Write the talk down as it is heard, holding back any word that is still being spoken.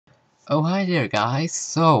Oh, hi there, guys.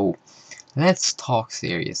 So, let's talk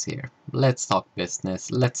serious here. Let's talk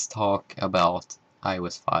business. Let's talk about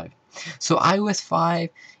iOS 5. So, iOS 5,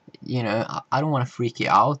 I don't want to freak you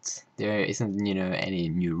out. There isn't, any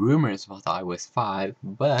new rumors about iOS 5,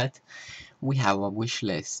 but we have a wish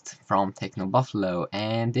list from Techno Buffalo,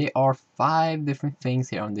 and there are 5 different things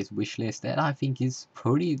here on this wish list that I think is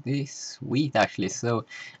pretty sweet, actually. So,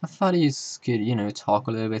 I thought you could, talk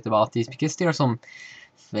a little bit about this because there are some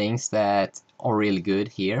things that are really good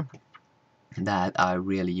here that I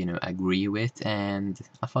really, agree with, and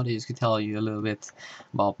I thought I just could tell you a little bit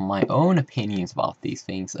about my own opinions about these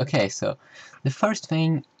things. Okay, so the first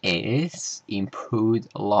thing is improved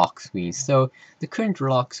lock screen. So the current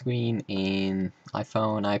lock screen in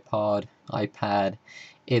iPhone, iPad,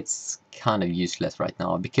 it's kind of useless right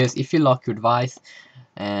now because if you lock your device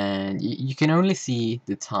and you can only see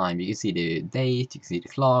the time, you can see the date, you can see the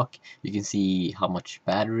clock, you can see how much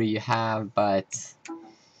battery you have, but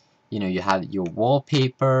you have your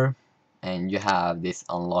wallpaper and you have this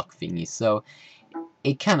unlock thingy, so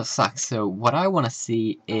it kind of sucks. So what I want to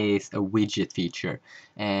see is a widget feature,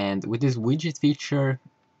 and with this widget feature,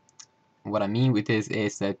 what I mean with this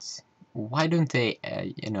is that why don't they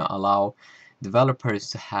allow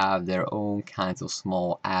developers to have their own kinds of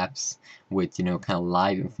small apps with kind of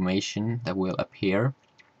live information that will appear,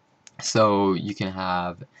 so you can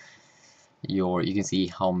have you can see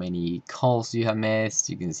how many calls you have missed,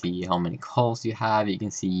 you can see how many calls you have, you can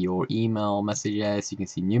see your email messages, you can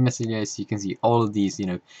see new messages, you can see all of these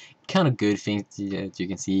kind of good things that you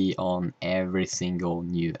can see on every single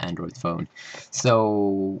new Android phone.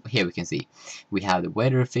 So here we can see we have the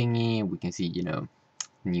weather thingy, we can see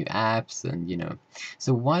new apps, and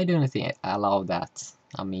so why don't they allow that?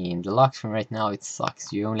 I mean, the lock screen right now, it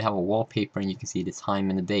sucks. You only have a wallpaper and you can see the time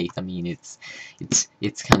and the date. I mean, it's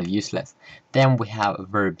kind of useless. Then we have a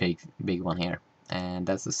very big one here, and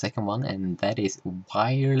that's the second one, and that is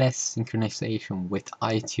wireless synchronization with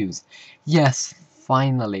iTunes. Yes,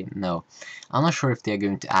 finally. No, I'm not sure if they're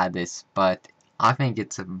going to add this, but I think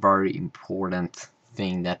it's a very important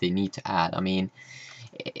thing that they need to add. I mean,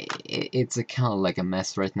 it's a kind of like a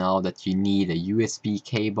mess right now that you need a USB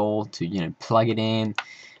cable to plug it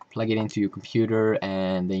into your computer,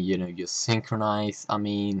 and then you synchronize. I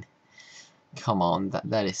mean, come on,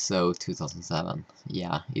 that is so 2007.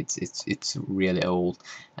 Yeah, it's really old,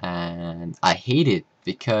 and I hate it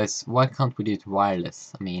because why can't we do it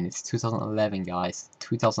wireless? I mean, it's 2011, guys.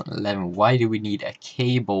 2011. Why do we need a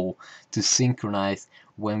cable to synchronize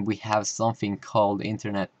when we have something called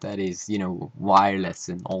internet that is, wireless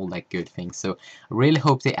and all that good things? So I really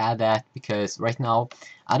hope they add that, because right now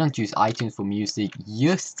I don't use iTunes for music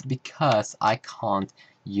just because I can't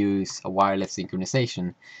use a wireless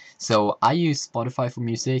synchronization. So I use Spotify for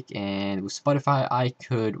music, and with Spotify I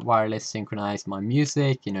could wireless synchronize my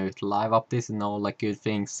music, to live up this and all like good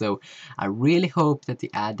things. So I really hope that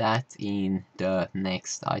they add that in the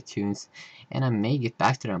next iTunes, and I may get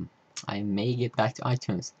back to them. I may get back to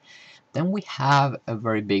iTunes. Then we have a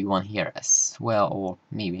very big one here as well, or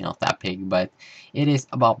maybe not that big, but it is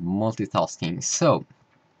about multitasking. So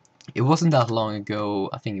it wasn't that long ago,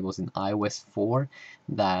 I think it was in iOS 4,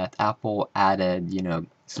 that Apple added,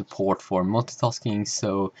 support for multitasking,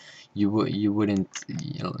 so you wouldn't,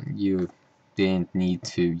 you didn't need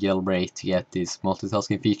to jailbreak to get this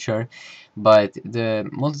multitasking feature. But the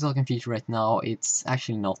multitasking feature right now, it's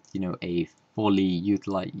actually not, a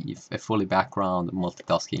fully background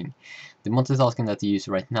multitasking. The multitasking that you use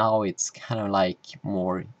right now, it's kind of like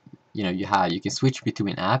more, you can switch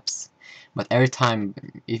between apps, but every time,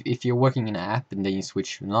 if you're working in an app and then you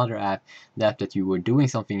switch to another app, the app that you were doing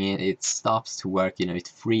something in, it stops to work, it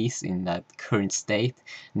freezes in that current state,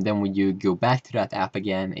 and then when you go back to that app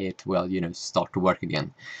again, it will, start to work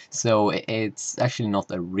again. So it's actually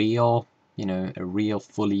not a real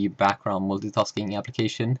fully background multitasking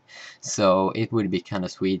application. So it would be kind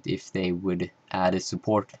of sweet if they would add a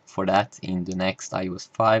support for that in the next iOS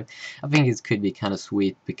 5. I think it could be kind of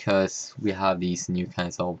sweet because we have these new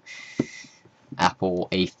kinds of Apple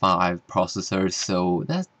A5 processors, so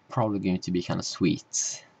that's probably going to be kind of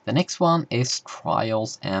sweet. The next one is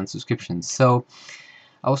trials and subscriptions. So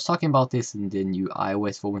I was talking about this in the new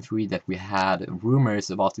iOS 4.3 that we had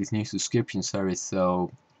rumors about this new subscription service. So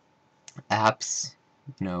apps,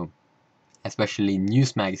 especially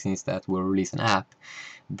news magazines that will release an app,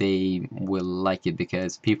 they will like it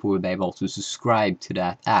because people will be able to subscribe to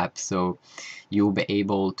that app. So you'll be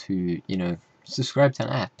able to, subscribe to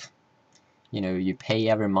an app. You pay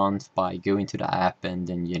every month by going to the app, and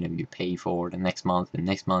then you pay for the next month and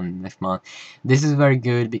next month and next month. This is very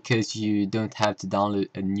good because you don't have to download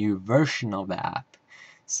a new version of the app.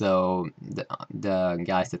 So the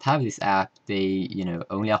guys that have this app, they, you know,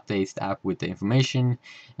 only update the app with the information,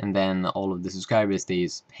 and then all of the subscribers, they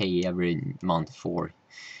just pay every month for,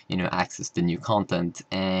 you know, access to new content.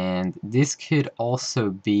 And this could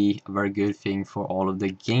also be a very good thing for all of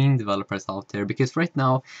the game developers out there, because right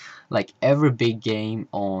now, like, every big game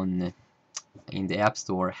on in the App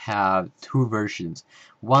Store have two versions.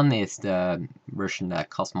 One is the version that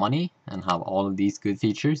costs money and have all of these good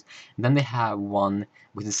features. And then they have one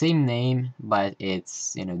with the same name, but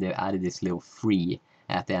it's, you know, they've added this little free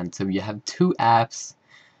at the end. So you have two apps,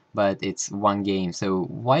 but it's one game. So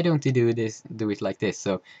why don't you do it like this?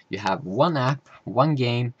 So you have one app, one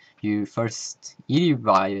game. You first either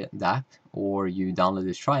buy the app or you download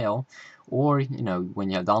this trial, or, you know, when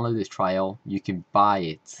you have downloaded this trial, you can buy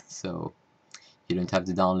it. So you don't have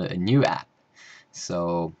to download a new app.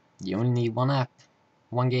 So you only need one app,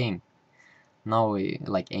 one game. Now,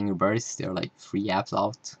 like Angry Birds, there are like 3 apps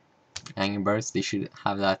out. Angry Birds, they should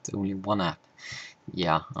have that only one app.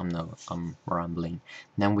 Yeah, I'm rambling.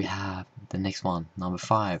 Then we have the next one, number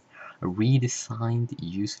 5, a redesigned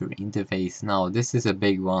user interface. Now this is a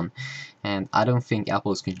big one, and I don't think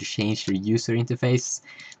Apple is going to change their user interface,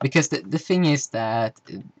 because the thing is that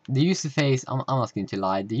the user face, I'm not going to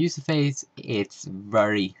lie, the user face, it's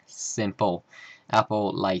very simple.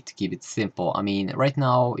 Apple like to keep it simple. I mean, right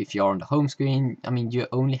now, if you're on the home screen, I mean, you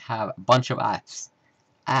only have a bunch of apps.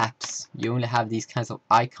 You only have these kinds of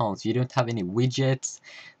icons. You don't have any widgets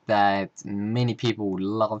that many people would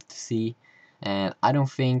love to see. And I don't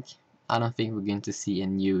think we're going to see a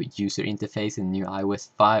new user interface in new iOS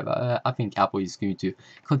 5. I think Apple is going to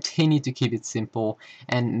continue to keep it simple,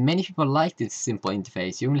 and many people like this simple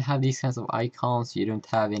interface. You only have these kinds of icons. You don't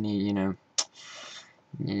have any,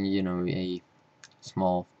 a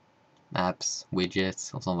small apps,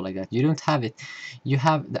 widgets, or something like that. You don't have it. You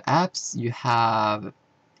have the apps, you have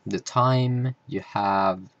the time, you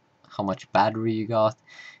have how much battery you got,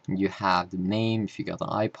 you have the name. If you got an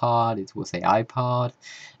iPod, it will say iPod,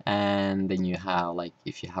 and then you have, like,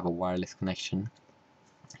 if you have a wireless connection,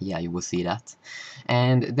 yeah, you will see that.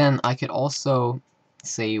 And then I could also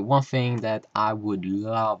say one thing that I would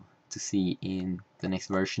love to see in the next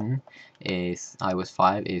version is iOS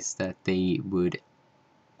 5, is that they would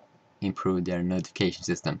improve their notification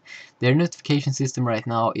system. Their notification system right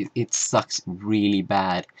now, it sucks really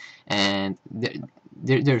bad, and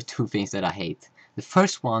there are two things that I hate. The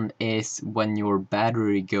first one is when your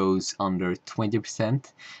battery goes under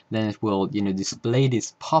 20%, then it will, display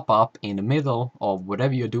this pop-up in the middle of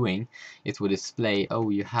whatever you're doing. It will display, oh,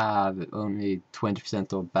 you have only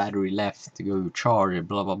 20% of battery left to go charge,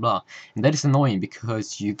 blah blah blah. And that is annoying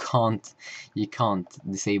because you can't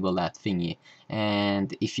disable that thingy.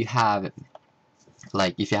 And if you have,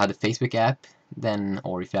 like, if you have the Facebook app, then,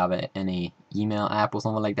 or if you have any email app or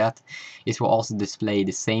something like that, it will also display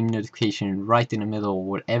the same notification right in the middle of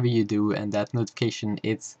whatever you do, and that notification,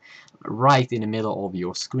 it's right in the middle of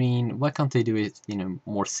your screen. Why can't they do it,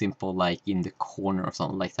 more simple, like in the corner or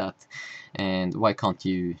something like that? And why can't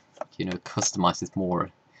you, customize it more,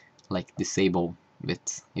 like disable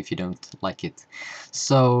it if you don't like it?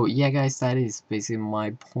 So yeah, guys, that is basically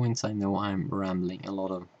my points. I know I'm rambling a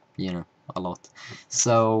lot.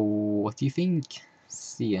 So what do you think?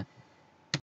 See ya.